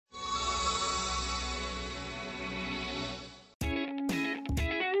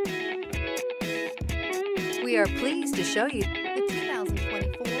We are pleased to show you the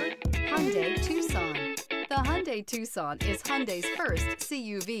 2024 Hyundai Tucson. The Hyundai Tucson is Hyundai's first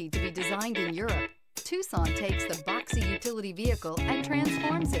CUV to be designed in Europe. Tucson takes the boxy utility vehicle and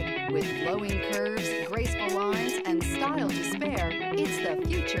transforms it. With flowing curves, graceful lines, and style to spare, it's the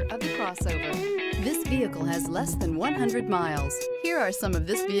future of the crossover. This vehicle has less than 100 miles. Here are some of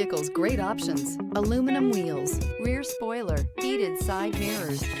this vehicle's great options: aluminum wheels, rear spoiler, heated side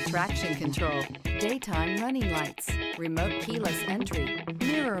mirrors, traction control, daytime running lights, remote keyless entry,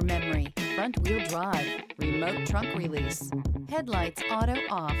 mirror memory, front wheel drive, remote trunk release, headlights auto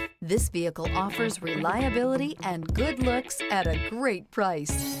off. This vehicle offers reliability and good looks at a great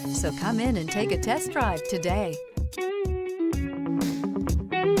price. So come in and take a test drive today.